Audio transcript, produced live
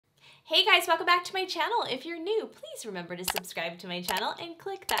Hey guys, welcome back to my channel. If you're new, please remember to subscribe to my channel and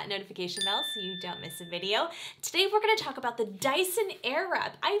click that notification bell so you don't miss a video. Today we're going to talk about the Dyson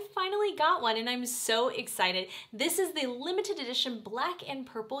Airwrap. I finally got one and I'm so excited. This is the limited edition black and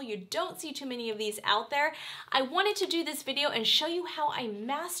purple. You don't see too many of these out there. I wanted to do this video and show you how I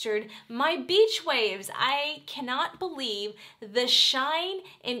mastered my beach waves. I cannot believe the shine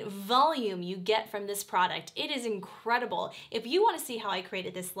and volume you get from this product. It is incredible. If you want to see how I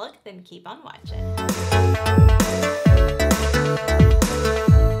created this look, then keep on watching.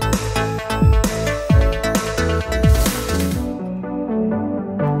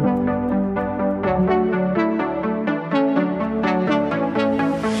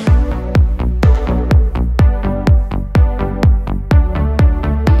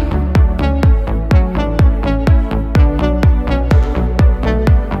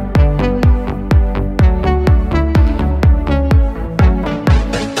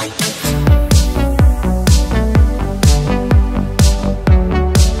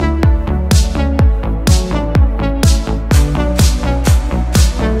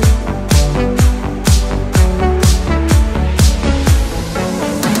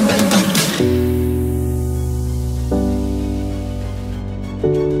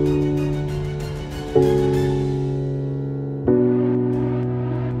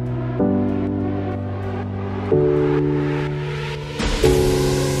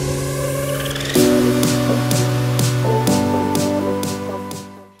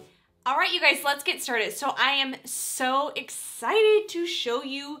 Let's get started. So I am so excited to show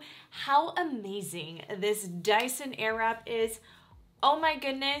you how amazing this Dyson Airwrap is. Oh my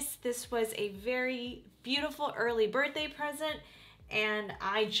goodness, this was a very beautiful early birthday present and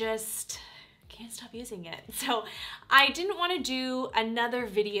I just can't stop using it. So I didn't want to do another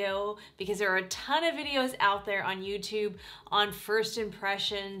video because there are a ton of videos out there on YouTube on first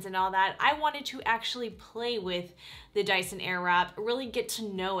impressions and all that. I wanted to actually play with the Dyson Airwrap, really get to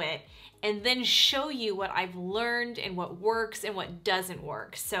know it, and then show you what I've learned and what works and what doesn't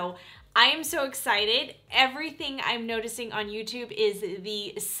work. So I am so excited. Everything I'm noticing on YouTube is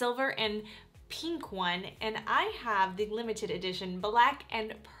the silver and pink one, and I have the limited edition black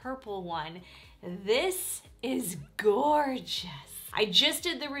and purple one. This is gorgeous. I just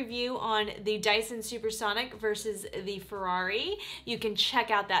did the review on the Dyson Supersonic versus the Ferrari. You can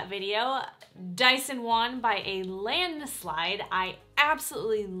check out that video. Dyson won by a landslide. I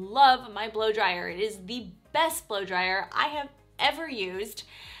absolutely love my blow dryer. It is the best blow dryer I have ever used.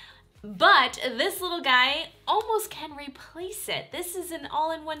 But this little guy almost can replace it. This is an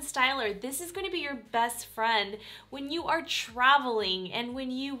all-in-one styler. This is going to be your best friend when you are traveling and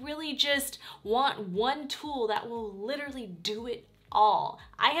when you really just want one tool that will literally do it all.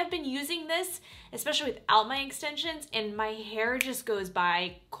 I have been using this, especially without my extensions, and my hair just goes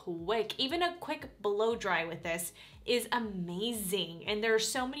by quick. Even a quick blow dry with this is amazing. And there are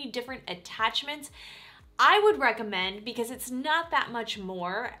so many different attachments. I would recommend, because it's not that much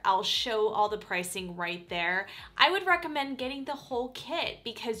more, I'll show all the pricing right there. I would recommend getting the whole kit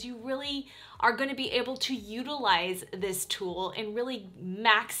because you really are going to be able to utilize this tool and really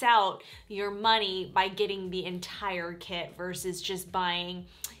max out your money by getting the entire kit versus just buying,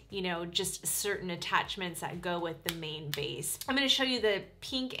 you know, just certain attachments that go with the main base. I'm going to show you the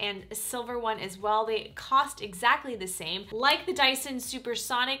pink and silver one as well. They cost exactly the same. Like the Dyson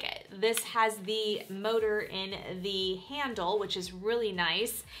Supersonic, this has the motor in the handle, which is really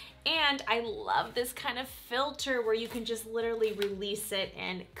nice. And I love this kind of filter where you can just literally release it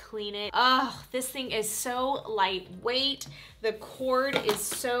and clean it. Oh, this thing is so lightweight. The cord is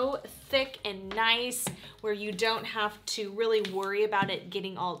so thick and nice where you don't have to really worry about it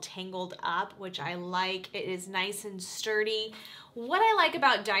getting all tangled up, which I like. It is nice and sturdy. What I like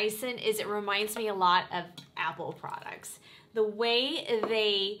about Dyson is it reminds me a lot of Apple products. The way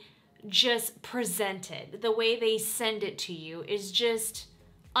they just present it, the way they send it to you is just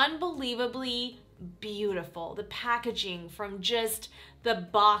unbelievably beautiful. The packaging, from just the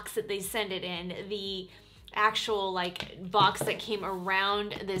box that they send it in, the actual like box that came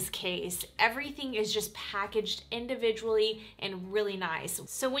around this case, everything is just packaged individually and really nice.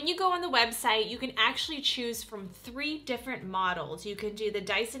 So when you go on the website, you can actually choose from 3 different models. You can do the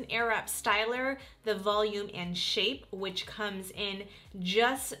Dyson Airwrap Styler, the volume and shape, which comes in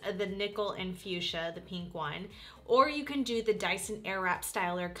just the nickel and fuchsia, the pink one, or you can do the Dyson Airwrap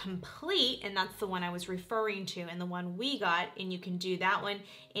Styler Complete, and that's the one I was referring to and the one we got, and you can do that one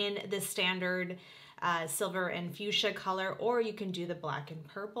in the standard silver and fuchsia color, or you can do the black and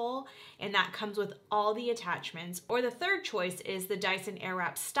purple, and that comes with all the attachments. Or the third choice is the Dyson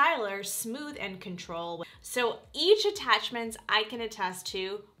Airwrap Styler Smooth and Control. So each attachment I can attest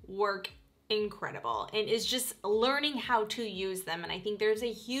to work incredible and is just learning how to use them. And I think there's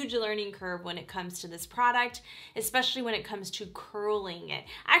a huge learning curve when it comes to this product, especially when it comes to curling it.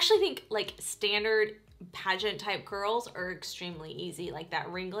 I actually think like standard pageant type curls are extremely easy, like that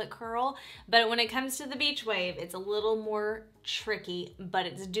ringlet curl. But when it comes to the beach wave, it's a little more tricky, but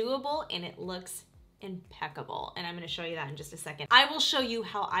it's doable and it looks impeccable. And I'm going to show you that in just a second. I will show you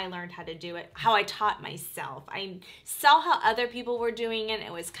how I learned how to do it, how I taught myself. I saw how other people were doing it.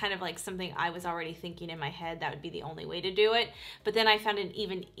 It was kind of like something I was already thinking in my head that would be the only way to do it. But then I found an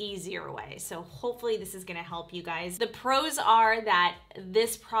even easier way. So hopefully this is going to help you guys. The pros are that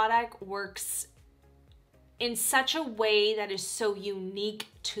this product works in such a way that is so unique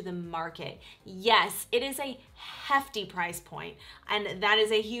to the market. Yes, it is a hefty price point, and that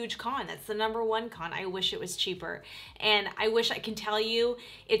is a huge con. That's the number one con. I wish it was cheaper, and I wish I can tell you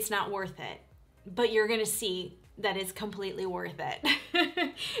it's not worth it, but you're gonna see that is completely worth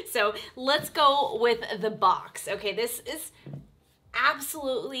it. So let's go with the box. Okay, this is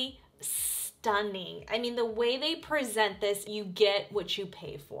absolutely stunning. I mean, the way they present this, you get what you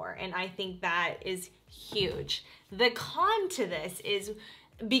pay for, and I think that is huge. The con to this is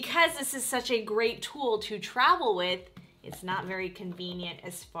because this is such a great tool to travel with, it's not very convenient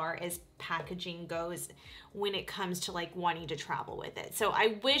as far as packaging goes when it comes to like wanting to travel with it. So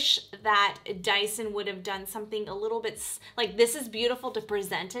I wish that Dyson would have done something a little bit, like this is beautiful to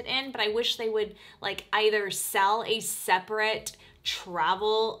present it in, but I wish they would like either sell a separate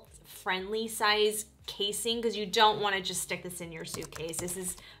travel friendly size casing, because you don't want to just stick this in your suitcase. This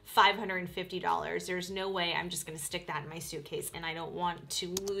is $550. There's no way I'm just going to stick that in my suitcase, and I don't want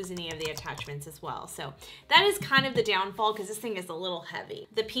to lose any of the attachments as well. So that is kind of the downfall, because this thing is a little heavy.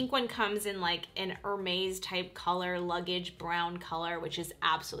 The pink one comes in like an Hermes type color, luggage brown color, which is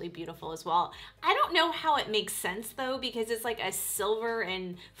absolutely beautiful as well. I don't know how it makes sense though, because it's like a silver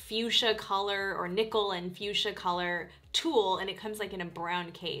and fuchsia color or nickel and fuchsia color tool, and it comes like in a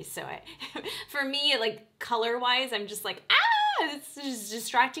brown case. So for me, like color wise, I'm just like, it's just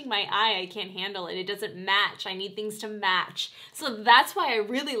distracting my eye. I can't handle it. It doesn't match. I need things to match. So that's why I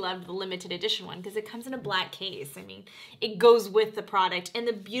really loved the limited edition one, because it comes in a black case. I mean, it goes with the product. And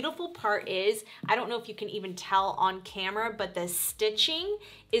the beautiful part is, I don't know if you can even tell on camera, but the stitching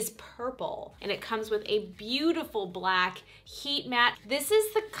is purple, and it comes with a beautiful black heat mat. This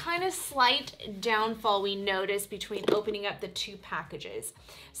is the kind of slight downfall we notice between opening up the two packages.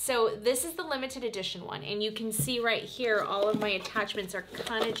 So this is the limited edition one, and you can see right here all of my attachments are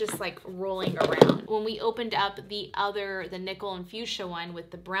kind of just like rolling around. When we opened up the nickel and fuchsia one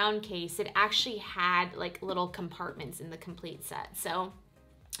with the brown case, it actually had like little compartments in the complete set. So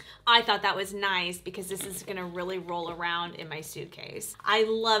I thought that was nice, because this is gonna really roll around in my suitcase. I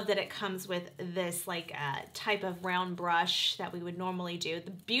love that it comes with this like type of round brush that we would normally do.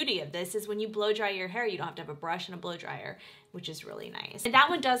 The beauty of this is when you blow dry your hair, you don't have to have a brush and a blow dryer, which is really nice. And that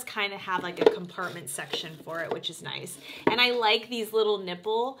one does kind of have like a compartment section for it, which is nice. And I like these little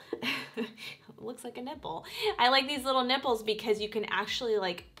nipple, looks like a nipple. I like these little nipples because you can actually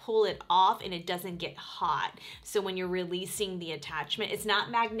like pull it off and it doesn't get hot. So when you're releasing the attachment, it's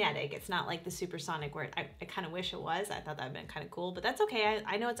not magnetic. It's not like the supersonic where I kind of wish it was. I thought that would have been kind of cool, but that's okay.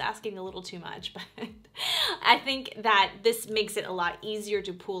 I know it's asking a little too much, but I think that this makes it a lot easier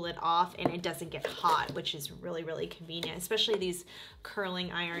to pull it off and it doesn't get hot, which is really, really convenient, especially these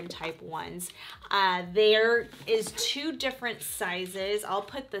curling iron type ones. There is two different sizes. I'll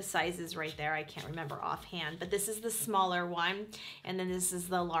put the sizes right there. I can't remember offhand, but this is the smaller one, and then this is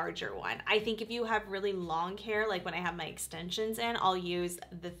the larger one. I think if you have really long hair, like when I have my extensions in, I'll use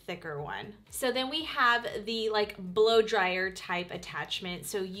the thicker one. So then we have the like blow dryer type attachment.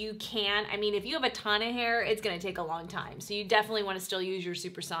 So you can, I mean, if you have a ton of hair, it's gonna take a long time. So you definitely wanna still use your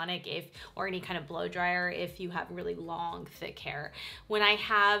supersonic or any kind of blow dryer if you have really long, thick hair. When I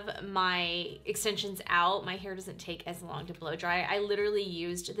have my extensions out, my hair doesn't take as long to blow dry. I literally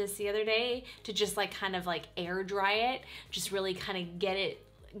used this the other day to just like kind of like air dry it, just really kind of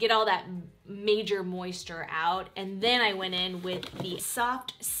get all that major moisture out, and then I went in with the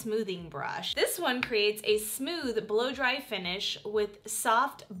soft smoothing brush. This one creates a smooth blow dry finish with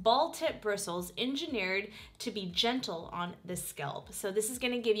soft ball tip bristles engineered to be gentle on the scalp. So this is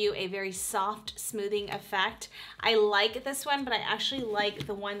going to give you a very soft smoothing effect. I like this one, but I actually like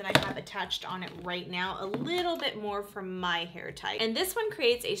the one that I have attached on it right now a little bit more for my hair type. And this one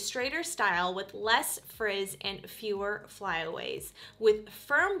creates a straighter style with less frizz and fewer flyaways, with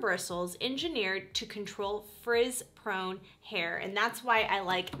firm bristles engineered to control frizz-prone hair. And that's why I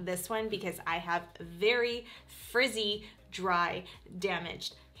like this one, because I have very frizzy, dry,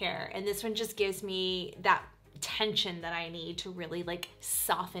 damaged hair. And this one just gives me that tension that I need to really like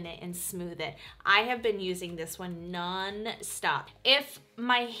soften it and smooth it. I have been using this one non-stop. If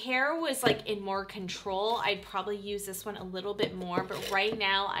my hair was like in more control, I'd probably use this one a little bit more, but right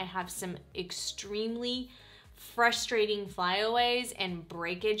now I have some extremely frustrating flyaways and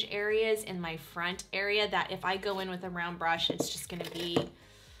breakage areas in my front area that if I go in with a round brush, it's just gonna be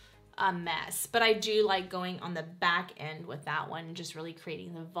a mess. But I do like going on the back end with that one, just really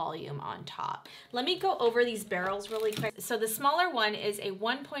creating the volume on top. Let me go over these barrels really quick. So the smaller one is a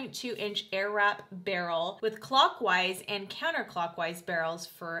 1.2 inch Airwrap barrel with clockwise and counterclockwise barrels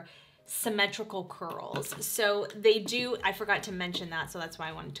for symmetrical curls. So they do, I forgot to mention that, so that's why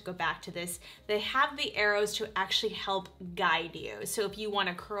I wanted to go back to this. They have the arrows to actually help guide you. So if you want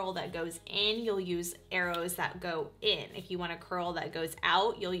a curl that goes in, you'll use arrows that go in. If you want a curl that goes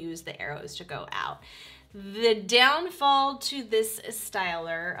out, you'll use the arrows to go out. The downfall to this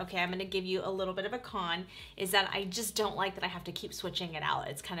styler, okay, I'm gonna give you a little bit of a con, is that I just don't like that I have to keep switching it out.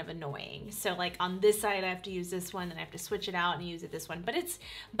 It's kind of annoying. So like on this side, I have to use this one, then I have to switch it out and use it this one. But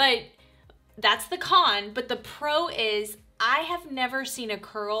that's the con. But the pro is I have never seen a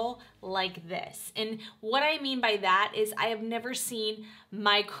curl like this. And what I mean by that is I have never seen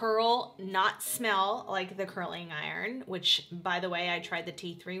my curl not smell like the curling iron, which by the way, I tried the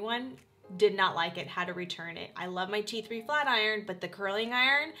T3 one. Did not like it, had to return it. I love my T3 flat iron, but the curling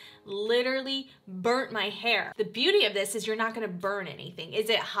iron literally burnt my hair. The beauty of this is you're not gonna burn anything. Is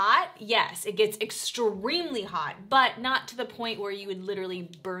it hot? Yes, it gets extremely hot, but not to the point where you would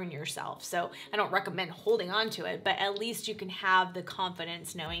literally burn yourself. So I don't recommend holding on to it, but at least you can have the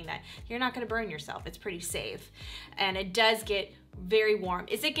confidence knowing that you're not gonna burn yourself. It's pretty safe. And it does get very warm.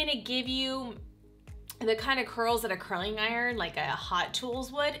 Is it gonna give you the kind of curls that a curling iron like a Hot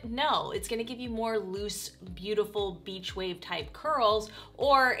Tools would? No, it's gonna give you more loose, beautiful beach wave type curls,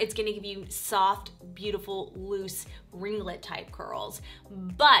 or it's gonna give you soft, beautiful, loose ringlet type curls.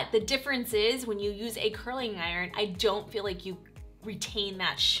 But the difference is when you use a curling iron, I don't feel like you retain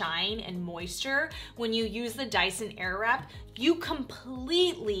that shine and moisture. When you use the Dyson Airwrap, you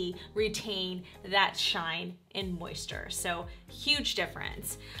completely retain that shine and moisture. So huge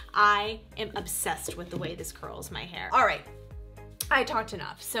difference. I am obsessed with the way this curls my hair. All right, I talked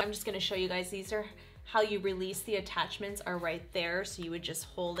enough. So I'm just gonna show you guys, these are how you release the attachments are right there. So you would just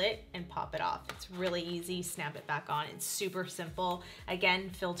hold it and pop it off. It's really easy, snap it back on. It's super simple. Again,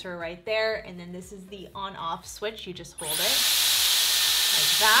 filter right there. And then this is the on-off switch. You just hold it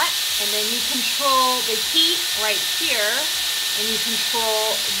like that. And then you control the heat right here, and you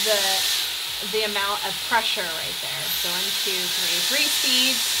control the amount of pressure right there. So 1, 2, 3, 3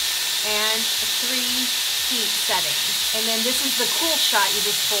 speeds and 3 heat settings. And then this is the cool shot, you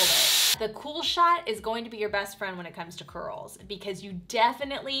just hold it. The cool shot is going to be your best friend when it comes to curls, because you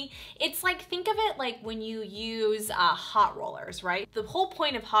definitely, it's like, think of it like when you use hot rollers, right? The whole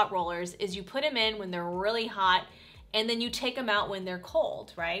point of hot rollers is you put them in when they're really hot, and then you take them out when they're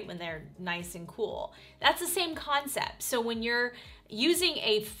cold, right? When they're nice and cool. That's the same concept. So when you're using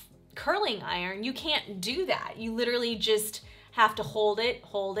a curling iron, you can't do that. You literally just have to hold the,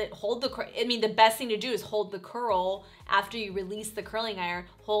 I mean, the best thing to do is hold the curl after you release the curling iron,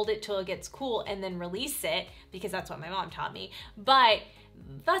 hold it till it gets cool and then release it, because that's what my mom taught me. But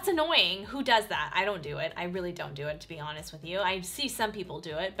that's annoying. Who does that? I don't do it. I really don't do it, to be honest with you. I see some people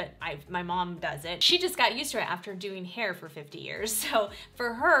do it, but my mom does it. She just got used to it after doing hair for 50 years. So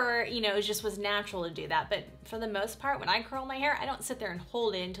for her, you know, it just was natural to do that. But for the most part, when I curl my hair, I don't sit there and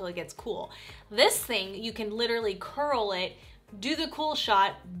hold it until it gets cool. This thing, you can literally curl it, do the cool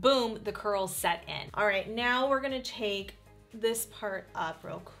shot, boom, the curl's set in. All right, now we're gonna take this part up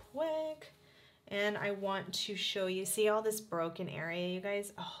real quick. And I want to show you, see all this broken area, you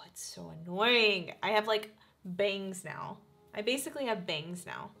guys? Oh, it's so annoying. I have like bangs now. I basically have bangs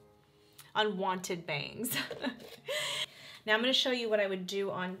now. Unwanted bangs. Now I'm gonna show you what I would do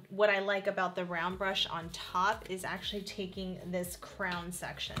on, what I like about the round brush on top is actually taking this crown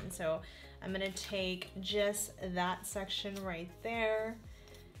section. So I'm gonna take just that section right there,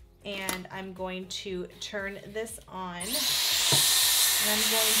 and I'm going to turn this on. And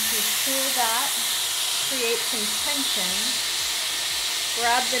I'm going to pull that, create some tension,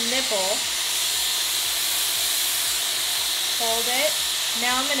 grab the nipple, hold it.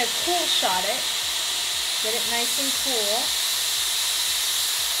 Now I'm gonna cool shot it, get it nice and cool.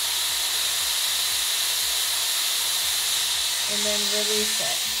 And then release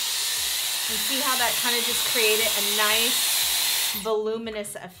it. You see how that kind of just created a nice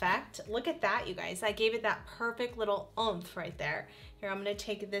voluminous effect. Look at that, you guys. I gave it that perfect little oomph right there. Here, I'm gonna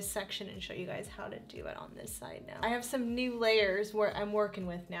take this section and show you guys how to do it on this side now. I have some new layers where I'm working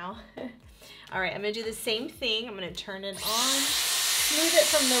with now. All right, I'm gonna do the same thing. I'm gonna turn it on, smooth it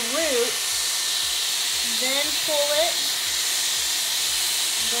from the root, then pull it,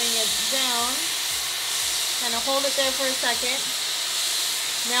 bring it down, kind of hold it there for a second.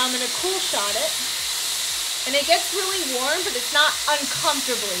 Now I'm gonna cool shot it. And it gets really warm, but it's not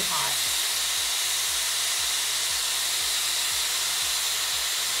uncomfortably hot.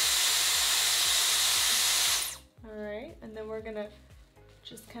 All right, and then we're gonna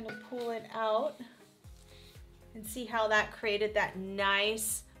just kind of pull it out and see how that created that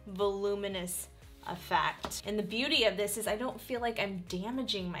nice, voluminous effect. And the beauty of this is I don't feel like I'm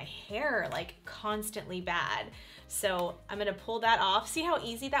damaging my hair like constantly bad. So I'm gonna pull that off. See how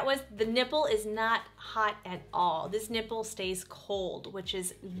easy that was? The nipple is not hot at all. This nipple stays cold, which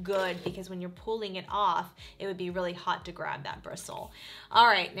is good because when you're pulling it off, it would be really hot to grab that bristle. All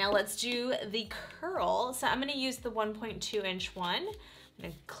right, now let's do the curl. So I'm gonna use the 1.2 inch one. I'm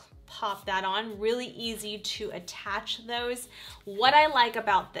gonna pop that on. Really easy to attach those. What I like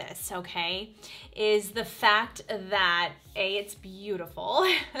about this, okay, is the fact that it's beautiful,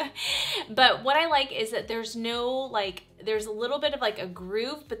 but what I like is that there's no like, there's a little bit of like a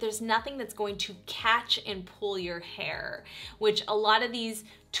groove, but there's nothing that's going to catch and pull your hair, which a lot of these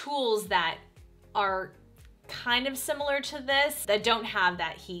tools that are kind of similar to this that don't have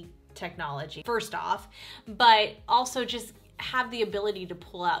that heat technology, first off, but also just have the ability to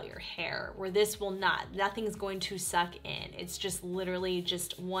pull out your hair, where this will not. Nothing's going to suck in. It's just literally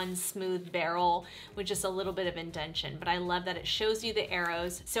just one smooth barrel with just a little bit of indentation. But I love that it shows you the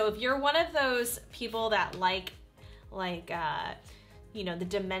arrows. So if you're one of those people that like you know, the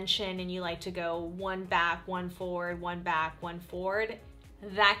dimension, and you like to go one back, one forward, one back, one forward,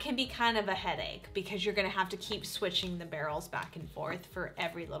 that can be kind of a headache because you're gonna have to keep switching the barrels back and forth for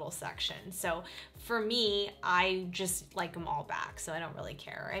every little section. So for me, I just like them all back, so I don't really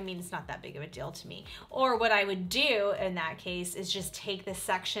care. I mean, it's not that big of a deal to me. Or what I would do in that case is just take the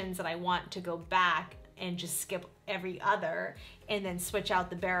sections that I want to go back and just skip every other and then switch out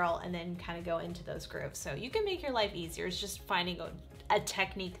the barrel and then kind of go into those grooves. So you can make your life easier. It's just finding a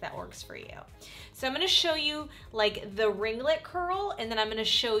technique that works for you. So I'm gonna show you like the ringlet curl, and then I'm gonna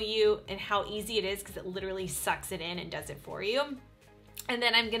show you and how easy it is because it literally sucks it in and does it for you. And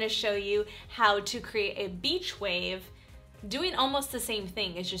then I'm gonna show you how to create a beach wave doing almost the same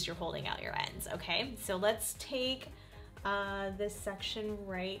thing, it's just you're holding out your ends, okay? So let's take this section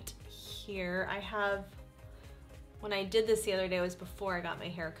right here. I have, when I did this the other day, it was before I got my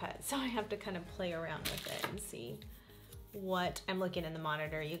hair cut, so I have to kind of play around with it and see what I'm looking in the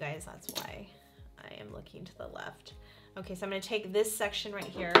monitor, you guys, that's why I am looking to the left. Okay, so I'm gonna take this section right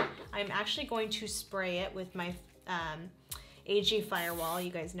here. I'm actually going to spray it with my AG Firewall. You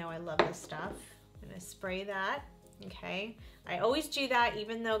guys know I love this stuff. I'm gonna spray that, okay? I always do that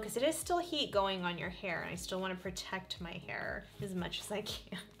even though, because it is still heat going on your hair, and I still wanna protect my hair as much as I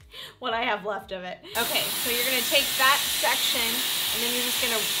can, what I have left of it. Okay, so you're gonna take that section, and then you're just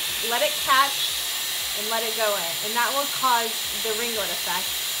gonna let it catch and let it go in, and that will cause the ringlet effect.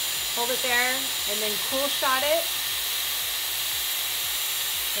 Hold it there, and then cool shot it,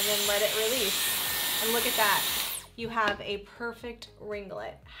 and then let it release. And look at that. You have a perfect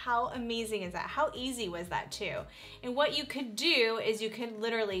ringlet. How amazing is that? How easy was that too? And what you could do is you could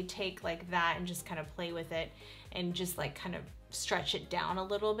literally take like that and just kind of play with it and just like kind of stretch it down a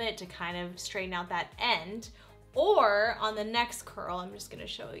little bit to kind of straighten out that end. Or on the next curl, I'm just gonna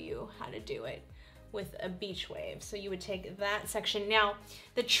show you how to do it with a beach wave. So you would take that section. Now,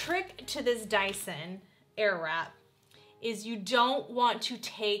 the trick to this Dyson Airwrap is you don't want to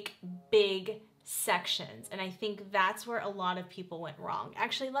take big sections. And I think that's where a lot of people went wrong.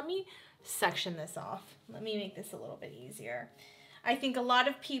 Actually, let me section this off. Let me make this a little bit easier. I think a lot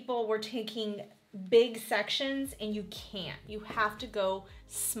of people were taking big sections, and you can't. You have to go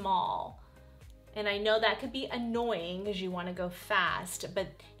small. And I know that could be annoying because you want to go fast, but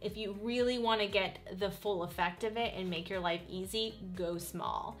if you really want to get the full effect of it and make your life easy, go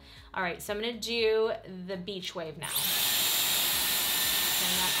small. All right, so I'm going to do the beach wave now.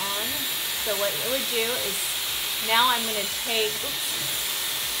 Turn that on. So what it would do is, now I'm going to take, oops.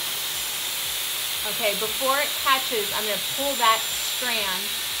 Okay, before it catches, I'm going to pull that strand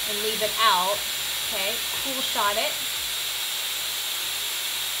and leave it out. Okay, cool shot it.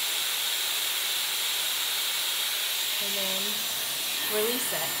 And then release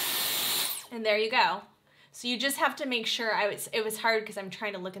it. And there you go. So you just have to make sure, it was hard because I'm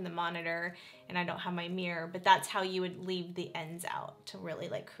trying to look in the monitor and I don't have my mirror, but that's how you would leave the ends out to really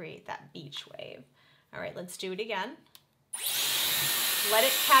like create that beach wave. All right, let's do it again. Let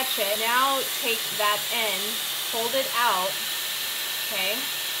it catch it. Now take that end, hold it out, okay?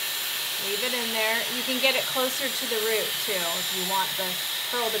 Leave it in there. You can get it closer to the root too if you want the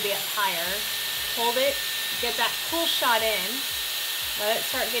curl to be up higher. Hold it, get that cool shot in, let it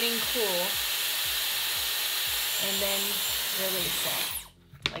start getting cool, and then release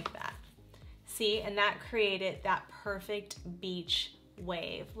it like that. See, and that created that perfect beach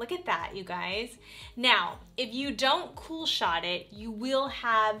wave. Look at that, you guys. Now, if you don't cool shot it, you will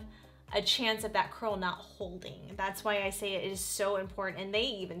have a chance of that curl not holding. That's why I say it is so important, and they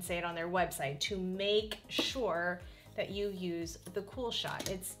even say it on their website, to make sure that you use the cool shot.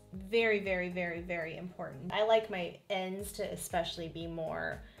 It's very, very, very, very important. I like my ends to especially be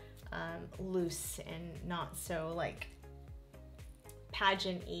more loose and not so like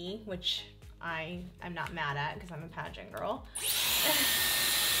pageant-y, which I'm not mad at because I'm a pageant girl. All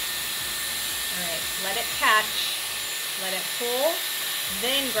right, let it catch, let it pull,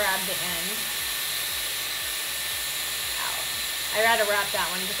 then grab the end out. I had to wrap that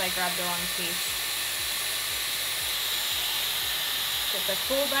one because I grabbed the wrong piece. Get the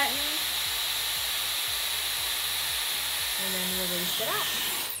cool button, and then release it out.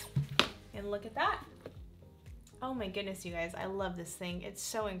 And look at that. Oh my goodness, you guys, I love this thing. It's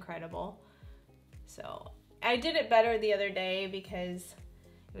so incredible. So I did it better the other day because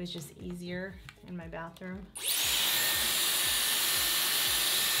it was just easier in my bathroom. Okay.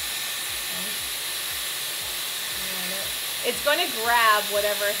 It's going to grab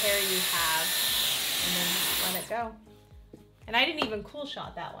whatever hair you have and then just let it go. And I didn't even cool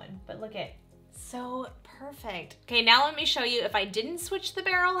shot that one, but look at, so perfect. Okay, now let me show you if I didn't switch the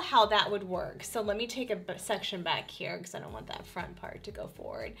barrel, how that would work. So let me take a section back here because I don't want that front part to go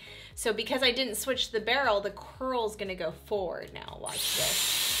forward. So because I didn't switch the barrel, the curl's gonna go forward now. Watch this.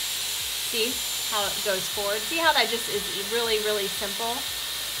 See how it goes forward? See how that just is really, really simple?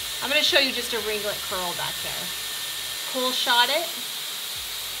 I'm gonna show you just a ringlet curl back there. Cool shot it,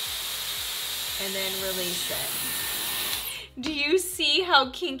 and then release it. Do you see how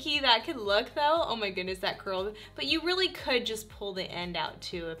kinky that could look though? Oh my goodness, that curl. But you really could just pull the end out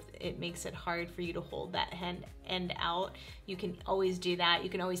too if it makes it hard for you to hold that end out. You can always do that. You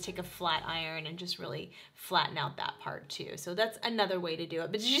can always take a flat iron and just really flatten out that part too. So that's another way to do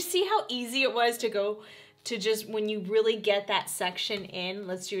it. But did you see how easy it was to go to just when you really get that section in?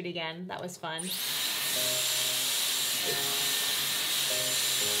 Let's do it again. That was fun.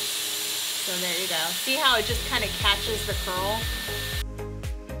 So there you go. See how it just kind of catches the curl?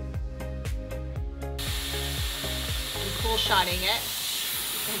 I'm cool shotting it.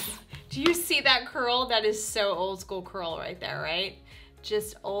 Do you see that curl? That is so old school curl right there, right?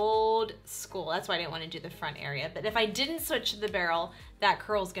 Just old school. That's why I didn't want to do the front area. But if I didn't switch the barrel, that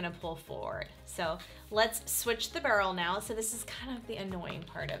curl's gonna pull forward. So let's switch the barrel now. So this is kind of the annoying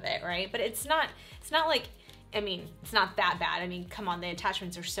part of it, right? But it's not like, I mean, it's not that bad. I mean, come on, the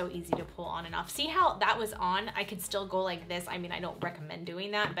attachments are so easy to pull on and off. See how that was on? I could still go like this. I mean, I don't recommend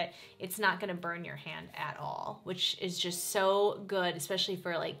doing that, but it's not gonna burn your hand at all, which is just so good, especially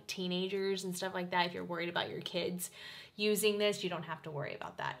for like teenagers and stuff like that. If you're worried about your kids using this, you don't have to worry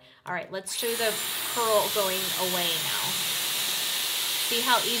about that. All right, let's do the curl going away now. See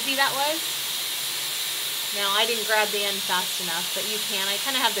how easy that was? Now, I didn't grab the end fast enough, but you can. I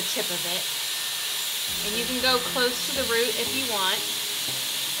kind of have the tip of it. And you can go close to the root if you want.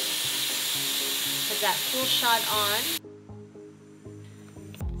 Put that cool shot on.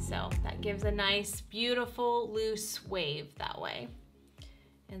 So that gives a nice, beautiful, loose wave that way.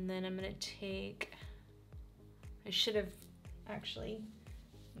 And then I'm gonna take, I should have actually,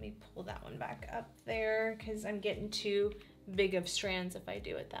 let me pull that one back up there because I'm getting too big of strands if I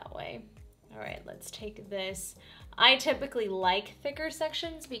do it that way. All right, let's take this. I typically like thicker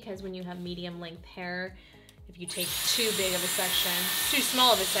sections because when you have medium length hair, if you take too big of a section, too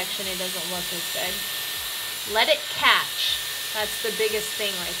small of a section, it doesn't look as good. Let it catch. That's the biggest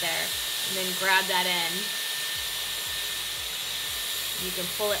thing right there. And then grab that end. You can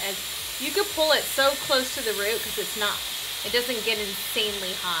pull it so close to the root because it doesn't get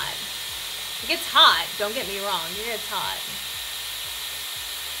insanely hot. It gets hot, don't get me wrong, it gets hot.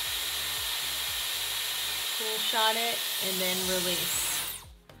 Cool shot it and then release.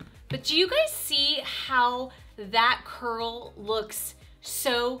 But do you guys see how that curl looks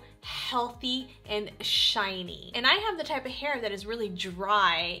so healthy and shiny? And I have the type of hair that is really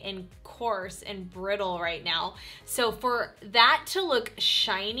dry and coarse coarse and brittle right now. So for that to look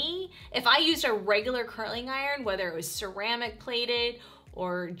shiny, if I used a regular curling iron, whether it was ceramic plated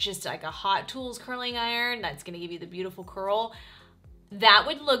or just like a Hot Tools curling iron, that's gonna give you the beautiful curl, that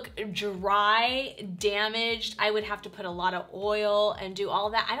would look dry, damaged. I would have to put a lot of oil and do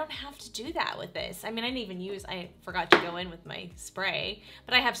all that. I don't have to do that with this. I mean, I forgot to go in with my spray,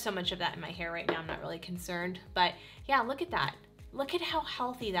 but I have so much of that in my hair right now, I'm not really concerned. But yeah, look at that. Look at how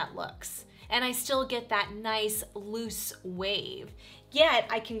healthy that looks. And I still get that nice loose wave. Yet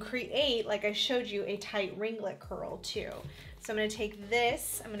I can create, like I showed you, a tight ringlet curl too. So I'm gonna take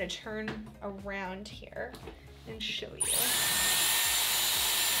this, I'm gonna turn around here and show you.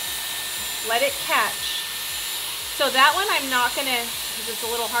 Let it catch. So that one I'm not gonna, because it's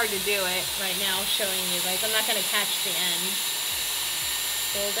a little hard to do it right now showing you guys, I'm not gonna catch the end.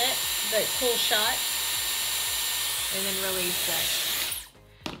 Hold it, but pull shot, and then release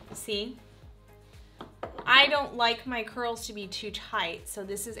it. See? I don't like my curls to be too tight, so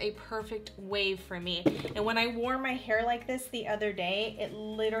this is a perfect wave for me. And when I wore my hair like this the other day, it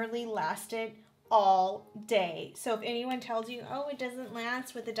literally lasted all day. So if anyone tells you, oh, it doesn't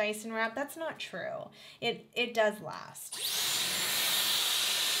last with the Dyson Airwrap, that's not true. It does last.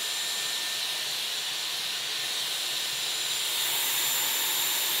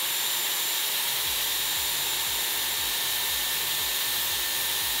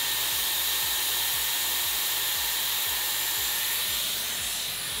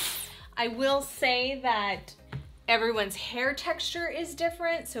 I will say that everyone's hair texture is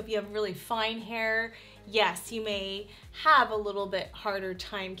different. So if you have really fine hair, yes, you may have a little bit harder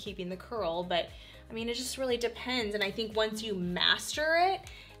time keeping the curl, but I mean, it just really depends. And I think once you master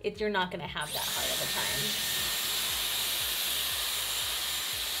it, you're not gonna have that hard of a time.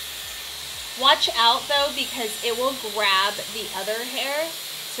 Watch out though, because it will grab the other hair.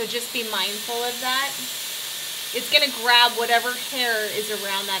 So just be mindful of that. It's gonna grab whatever hair is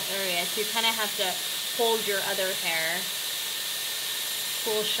around that area. So you kind of have to hold your other hair.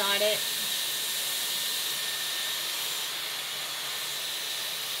 Cool shot it.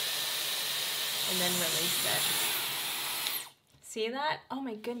 And then release it. See that? Oh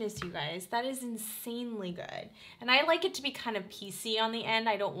my goodness, you guys. That is insanely good. And I like it to be kind of piecey on the end.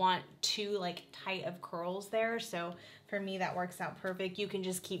 I don't want too like tight of curls there. So for me, that works out perfect. You can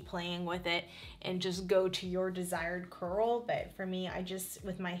just keep playing with it and just go to your desired curl. But for me,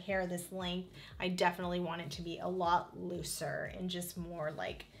 with my hair this length, I definitely want it to be a lot looser and just more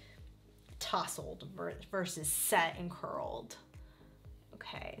like tousled versus set and curled.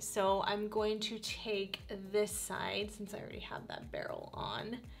 Okay, so I'm going to take this side since I already have that barrel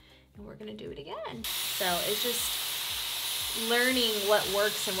on, and we're gonna do it again. So it's just learning what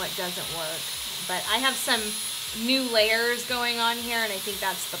works and what doesn't work. But I have some new layers going on here, and I think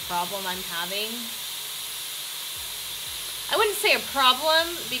that's the problem I'm having. I wouldn't say a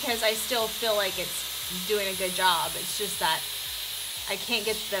problem because I still feel like it's doing a good job. It's just that I can't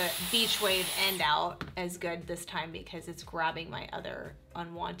get the beach wave end out as good this time because it's grabbing my other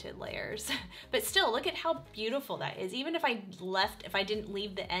unwanted layers. But still, look at how beautiful that is. Even if I didn't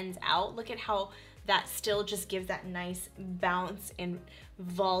leave the ends out, look at how that still just gives that nice bounce and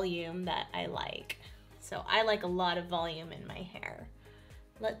volume that I like. So I like a lot of volume in my hair.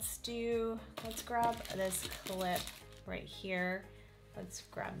 Let's grab this clip right here. Let's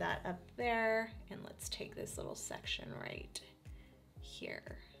grab that up there, and let's take this little section right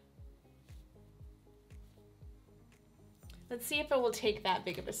here. Let's see if it will take that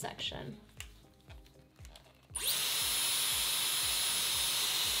big of a section.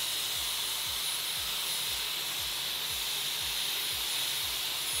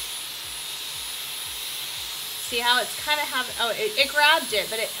 See how it's kind of it grabbed it,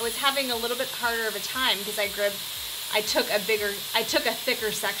 but it was having a little bit harder of a time because I took a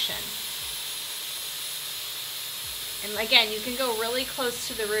thicker section. And again, you can go really close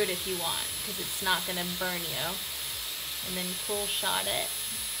to the root if you want, because it's not gonna burn you. And then cool shot it.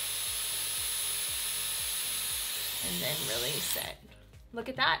 And then release it. Look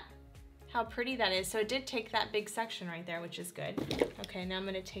at that, how pretty that is. So it did take that big section right there, which is good. Okay, now I'm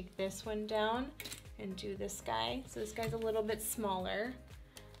gonna take this one down and do this guy. So this guy's a little bit smaller.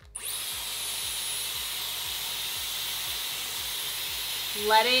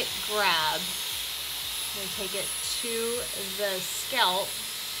 Let it grab. I'm gonna take it to the scalp.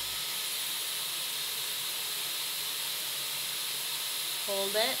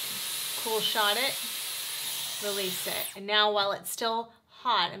 Hold it, cool shot it, release it. And now while it's still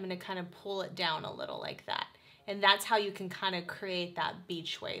hot, I'm gonna kind of pull it down a little like that. And that's how you can kind of create that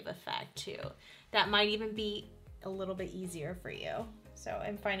beach wave effect too. That might even be a little bit easier for you. So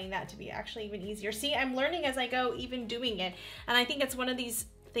I'm finding that to be actually even easier. See, I'm learning as I go, even doing it. And I think it's one of these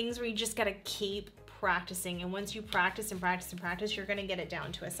things where you just gotta keep practicing. And once you practice and practice and practice, you're gonna get it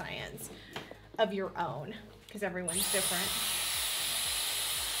down to a science of your own, because everyone's different.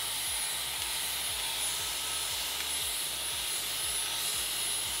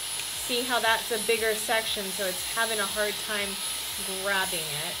 See how that's a bigger section, so it's having a hard time grabbing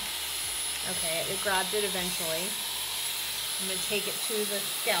it. Okay, it grabbed it eventually. I'm gonna take it to the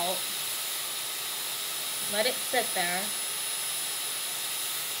scalp. Let it sit there.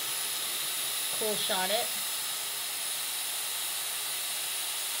 Cool shot it.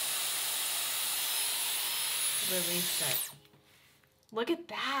 Release it. Look at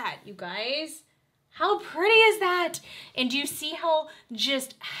that, you guys. How pretty is that? And do you see how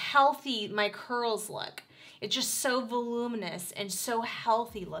just healthy my curls look? It's just so voluminous and so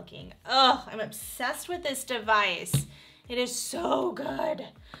healthy looking. Ugh, I'm obsessed with this device. It is so good.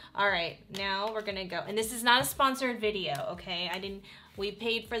 All right, now we're gonna go. And this is not a sponsored video, okay? We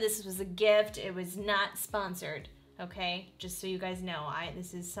paid for this, it was a gift. It was not sponsored, okay? Just so you guys know,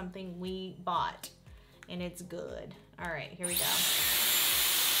 this is something we bought and it's good. All right, here we go.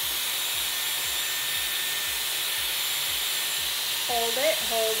 Hold it,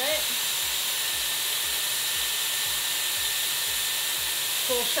 hold it.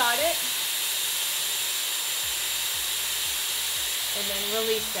 Cool shot it. And then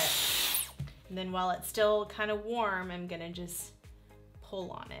release it. And then while it's still kind of warm, I'm gonna just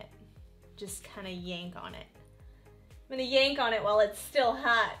pull on it. Just kind of yank on it. I'm gonna yank on it while it's still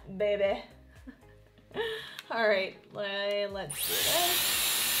hot, baby. All right, let's do this.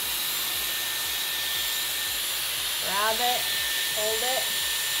 Grab it. Hold it.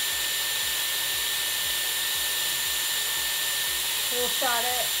 Cool shot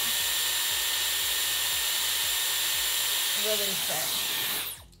it. Release it.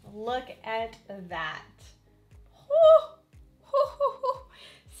 Look at that. Woo! Woo!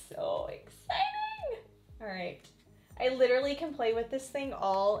 So exciting. All right. I literally can play with this thing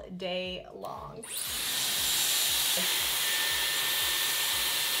all day long.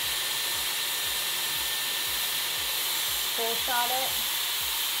 Full shot it.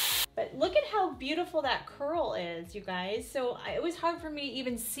 But look at how beautiful that curl is, you guys. So it was hard for me to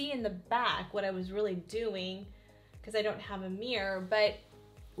even see in the back what I was really doing because I don't have a mirror, but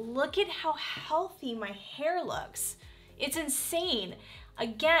look at how healthy my hair looks. It's insane.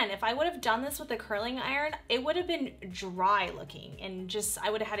 Again, if I would have done this with a curling iron, it would have been dry looking and just,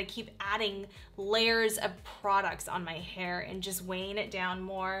 I would have had to keep adding layers of products on my hair and just weighing it down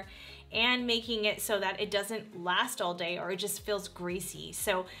more and making it so that it doesn't last all day or it just feels greasy.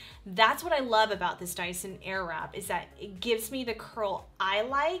 So that's what I love about this Dyson Airwrap, is that it gives me the curl I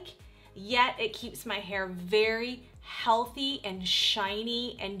like, yet it keeps my hair very healthy and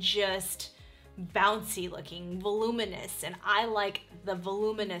shiny and just bouncy looking, voluminous, and I like the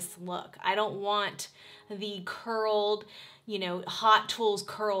voluminous look. I don't want the curled, you know, Hot Tools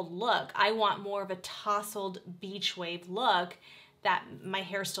curled look. I want more of a tousled beach wave look that my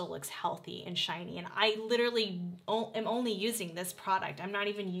hair still looks healthy and shiny. And I literally am only using this product. I'm not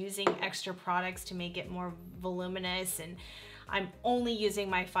even using extra products to make it more voluminous, and I'm only using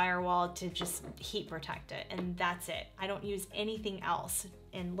my firewall to just heat protect it, and that's it. I don't use anything else.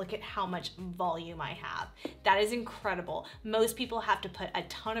 And look at how much volume I have. That is incredible. Most people have to put a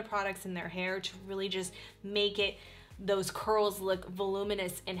ton of products in their hair to really just make it, those curls look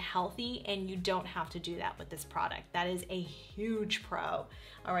voluminous and healthy, and you don't have to do that with this product. That is a huge pro.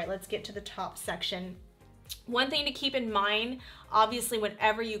 All right, let's get to the top section. One thing to keep in mind, obviously,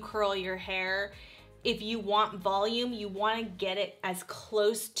 whenever you curl your hair, if you want volume, you want to get it as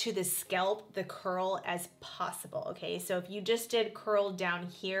close to the scalp, the curl, as possible, okay? So if you just did curl down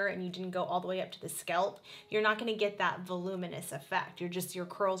here and you didn't go all the way up to the scalp, you're not going to get that voluminous effect. Your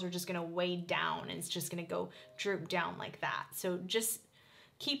curls are just going to weigh down, and it's just going to go droop down like that. So just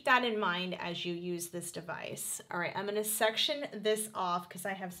keep that in mind as you use this device. All right, I'm going to section this off because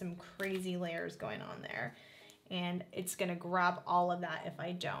I have some crazy layers going on there, and it's going to grab all of that if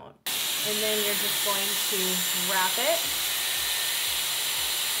I don't. And then you're just going to wrap it,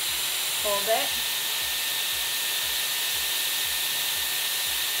 hold it,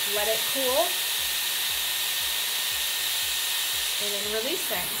 let it cool, and then release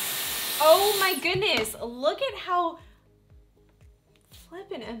it. Oh my goodness, look at how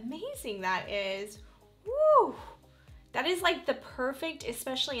flippin' amazing that is. Woo! That is like the perfect,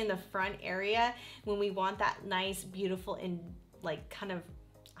 especially in the front area when we want that nice, beautiful, and like kind of,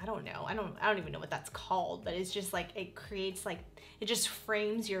 I don't know, I don't even know what that's called, but it's just like, it creates like, it just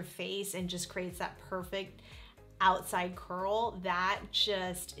frames your face and just creates that perfect outside curl, that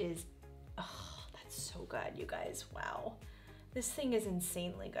just is, oh, that's so good, you guys. Wow. This thing is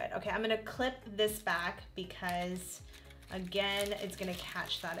insanely good. Okay, I'm gonna clip this back because again, it's gonna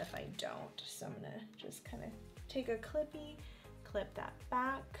catch that if I don't. So I'm gonna just kind of take a clippy, clip that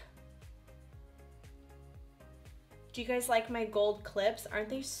back. Do you guys like my gold clips? Aren't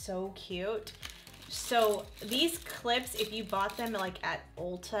they so cute? So these clips, if you bought them like at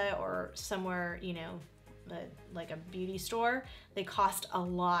Ulta or somewhere, you know, like a beauty store, they cost a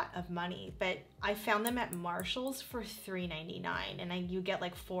lot of money, but I found them at Marshall's for $3.99, and you get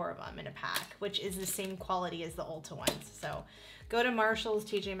like 4 of them in a pack, which is the same quality as the Ulta ones. So go to Marshall's,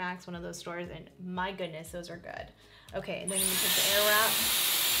 TJ Maxx, one of those stores, and my goodness, those are good. Okay, and then you take the air wrap,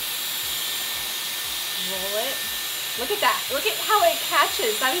 roll it. Look at that. Look at how it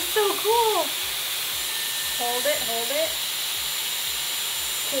catches. That is so cool. Hold it,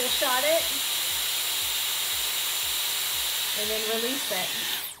 cool shot it, and then release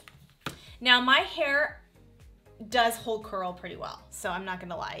it. Now my hair does hold curl pretty well, so I'm not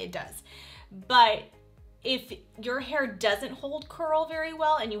gonna lie, it does. But if your hair doesn't hold curl very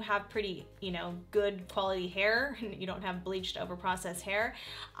well and you have pretty, you know, good quality hair and you don't have bleached over processed hair,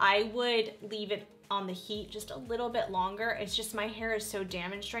 I would leave it on the heat just a little bit longer. It's just my hair is so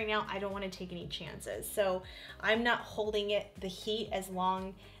damaged right now, I don't want to take any chances. So I'm not holding the heat as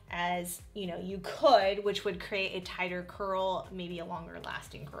long as, you know, you could, which would create a tighter curl, maybe a longer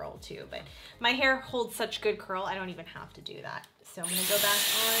lasting curl too. But my hair holds such good curl, I don't even have to do that. So I'm gonna go back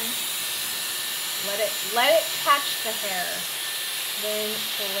on, let it catch the hair, then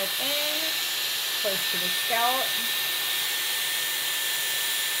pull it in, close to the scalp.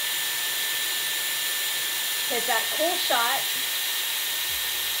 Hit that cool shot,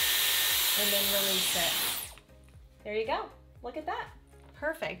 and then release it. There you go. Look at that.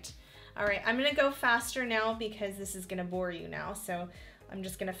 Perfect. All right, I'm gonna go faster now because this is gonna bore you now. So I'm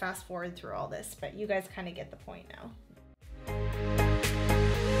just gonna fast forward through all this, but you guys kind of get the point now.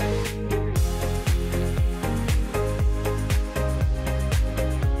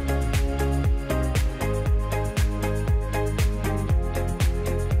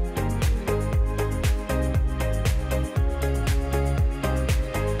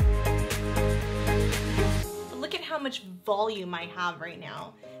 Much volume I have right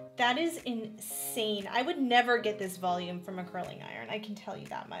now. That is insane. I would never get this volume from a curling iron, I can tell you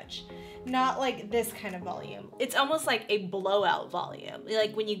that much. Not like this kind of volume. It's almost like a blowout volume.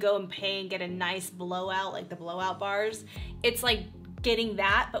 Like when you go and pay and get a nice blowout, like the blowout bars, it's like getting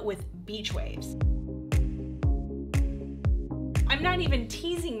that but with beach waves. I'm not even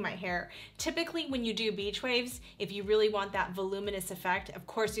teasing my hair. Typically when you do beach waves, if you really want that voluminous effect, of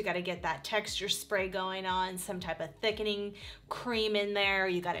course you gotta get that texture spray going on, some type of thickening cream in there,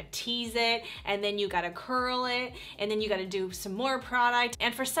 you gotta tease it, and then you gotta curl it, and then you gotta do some more product.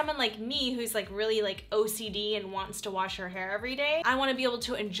 And for someone like me who's like really like OCD and wants to wash her hair every day, I wanna be able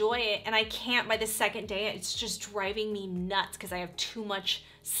to enjoy it, and I can't by the second day. It's just driving me nuts because I have too much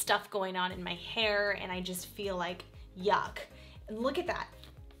stuff going on in my hair and I just feel like yuck. Look at that.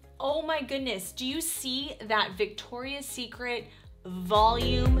 Oh my goodness. Do you see that Victoria's Secret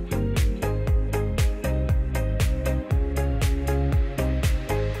volume?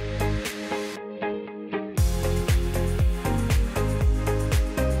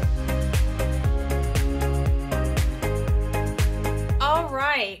 All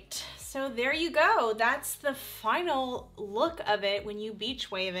right. So there you go. That's the final look of it when you beach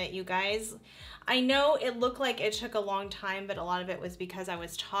wave it, you guys. I know it looked like it took a long time, but a lot of it was because I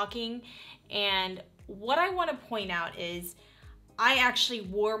was talking. And what I want to point out is I actually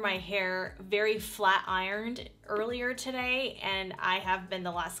wore my hair very flat ironed earlier today, and I have been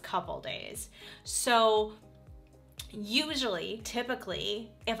the last couple days. So usually, typically,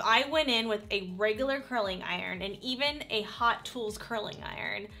 if I went in with a regular curling iron and even a Hot Tools curling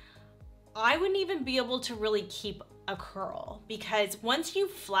iron, I wouldn't even be able to really keep a curl, because once you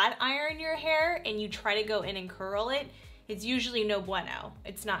flat iron your hair and you try to go in and curl it, it's usually no bueno.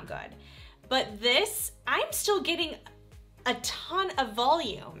 It's not good. But this, I'm still getting a ton of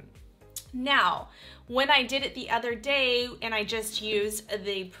volume. Now, when I did it the other day and I just used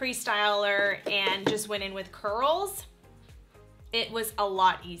the pre-styler and just went in with curls, it was a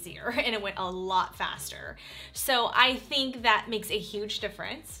lot easier and it went a lot faster. So I think that makes a huge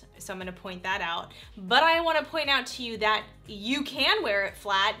difference. So I'm gonna point that out. But I wanna point out to you that you can wear it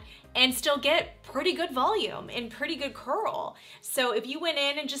flat and still get pretty good volume and pretty good curl. So if you went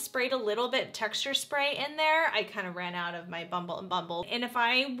in and just sprayed a little bit texture spray in there, I kind of ran out of my Bumble and Bumble. And if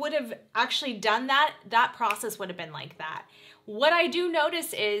I would have actually done that, that process would have been like that. what I do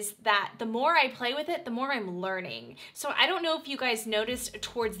notice is that the more I play with it, the more I'm learning. So I don't know if you guys noticed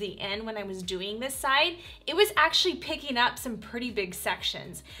towards the end when I was doing this side, it was actually picking up some pretty big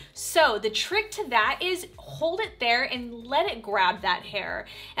sections. So the trick to that is hold it there and let it grab that hair.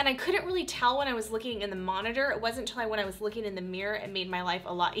 And I couldn't really tell when I was looking in the monitor. It wasn't until when I was looking in the mirror, it made my life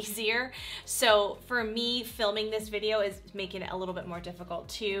a lot easier. So for me, filming this video is making it a little bit more difficult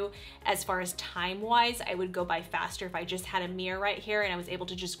too. As far as time-wise, I would go by faster if I just had a mirror right here and I was able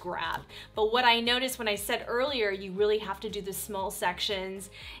to just grab. But what I noticed when I said earlier, you really have to do the small sections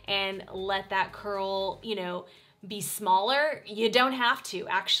and let that curl, you know, be smaller. You don't have to,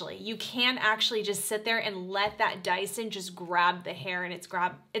 actually. You can actually just sit there and let that Dyson just grab the hair, and it's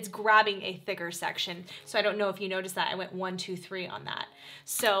grabbing a thicker section. So I don't know if you noticed that. I went 1, 2, 3 on that.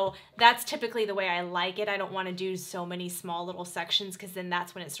 So that's typically the way I like it. I don't want to do so many small little sections because then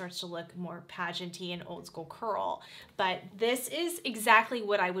that's when it starts to look more pageanty and old school curl. But this is exactly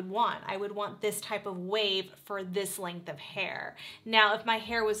what I would want. I would want this type of wave for this length of hair. Now, if my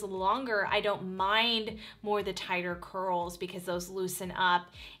hair was longer, I don't mind more the tighter curls because those loosen up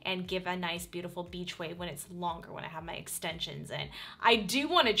and give a nice beautiful beach wave when it's longer, when I have my extensions in. I do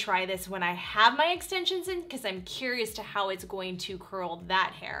want to try this when I have my extensions in because I'm curious to how it's going to curl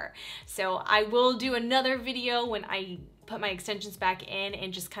that hair. So I will do another video when I put my extensions back in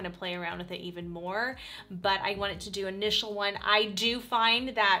and just kind of play around with it even more. But I wanted to do initial one. I do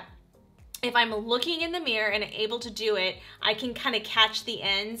find that if I'm looking in the mirror and able to do it, I can kind of catch the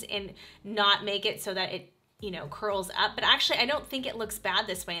ends and not make it so that it, you know, curls up. But actually, I don't think it looks bad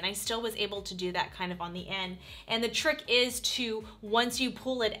this way, and I still was able to do that kind of on the end. And the trick is to, once you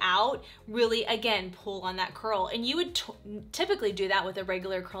pull it out, really, again, pull on that curl. And you would typically do that with a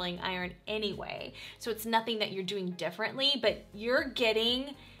regular curling iron anyway. So it's nothing that you're doing differently, but you're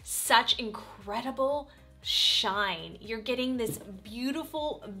getting such incredible shine. You're getting this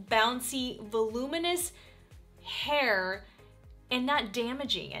beautiful, bouncy, voluminous hair and not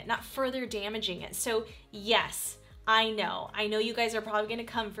damaging it, not further damaging it. So yes, I know you guys are probably gonna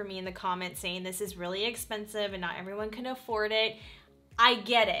come for me in the comments saying this is really expensive and not everyone can afford it. I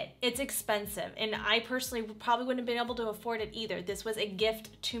get it, it's expensive. And I personally probably wouldn't have been able to afford it either. This was a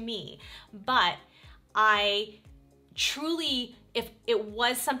gift to me, but I truly, if it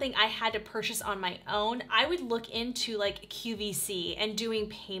was something I had to purchase on my own, I would look into like QVC and doing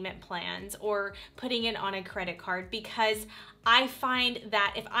payment plans or putting it on a credit card, because I find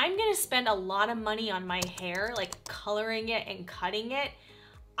that if I'm gonna spend a lot of money on my hair, like coloring it and cutting it,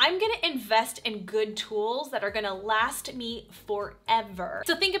 I'm gonna invest in good tools that are gonna last me forever.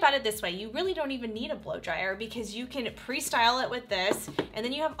 So think about it this way, you really don't even need a blow dryer because you can pre-style it with this, and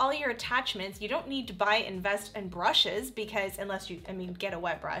then you have all your attachments. You don't need to invest in brushes because, unless you, I mean, get a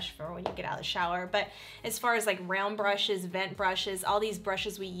wet brush for when you get out of the shower. But as far as like round brushes, vent brushes, all these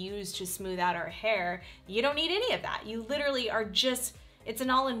brushes we use to smooth out our hair, you don't need any of that. You literally are just, it's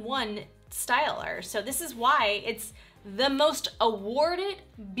an all-in-one styler. So this is why it's the most awarded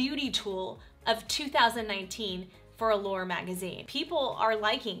beauty tool of 2019 for Allure magazine. People are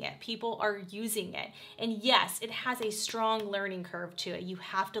liking it, people are using it. And yes, it has a strong learning curve to it. You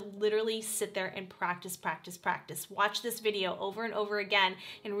have to literally sit there and practice, practice, practice. Watch this video over and over again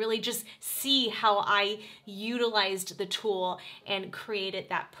and really just see how I utilized the tool and created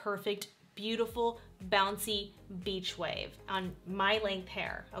that perfect, beautiful, bouncy beach wave on my length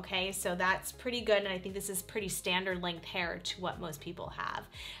hair. Okay, so that's pretty good, and I think this is pretty standard length hair to what most people have.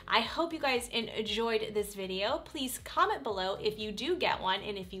 I hope you guys enjoyed this video. Please comment below if you do get one,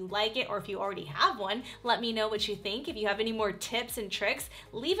 and if you like it, or if you already have one, let me know what you think. If you have any more tips and tricks,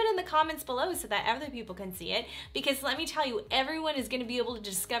 leave it in the comments below so that other people can see it, because let me tell you, everyone is going to be able to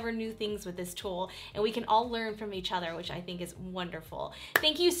discover new things with this tool, and we can all learn from each other, which I think is wonderful.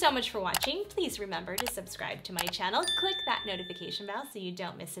 Thank you so much for watching. Please remember to subscribe to my channel, click that notification bell so you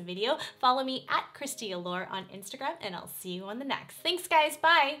don't miss a video. Follow me at Christy Allure on Instagram, and I'll see you on the next. Thanks guys,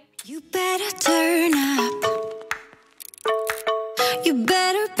 bye. You better turn up. You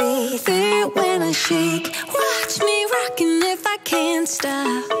better be there when I shake. Watch me rocking if I can't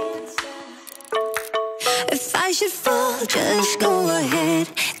stop. If I should fall, just go ahead.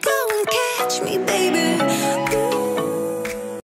 Go and catch me, baby.